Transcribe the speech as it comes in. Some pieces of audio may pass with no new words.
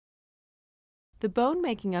The bone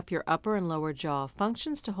making up your upper and lower jaw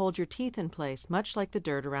functions to hold your teeth in place much like the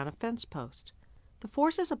dirt around a fence post. The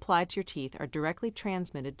forces applied to your teeth are directly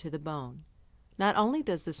transmitted to the bone. Not only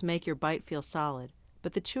does this make your bite feel solid,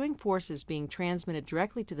 but the chewing forces being transmitted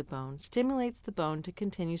directly to the bone stimulates the bone to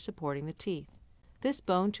continue supporting the teeth. This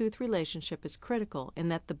bone-tooth relationship is critical in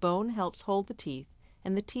that the bone helps hold the teeth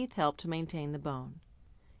and the teeth help to maintain the bone.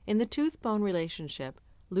 In the tooth-bone relationship,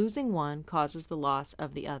 losing one causes the loss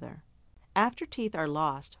of the other. After teeth are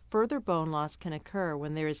lost, further bone loss can occur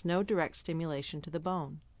when there is no direct stimulation to the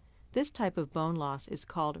bone. This type of bone loss is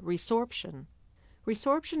called resorption.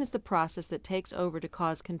 Resorption is the process that takes over to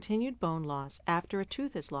cause continued bone loss after a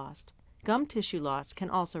tooth is lost. Gum tissue loss can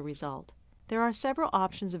also result. There are several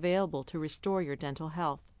options available to restore your dental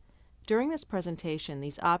health. During this presentation,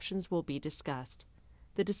 these options will be discussed.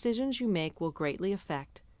 The decisions you make will greatly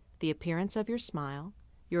affect the appearance of your smile,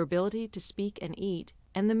 your ability to speak and eat,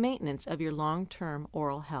 and the maintenance of your long-term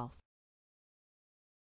oral health.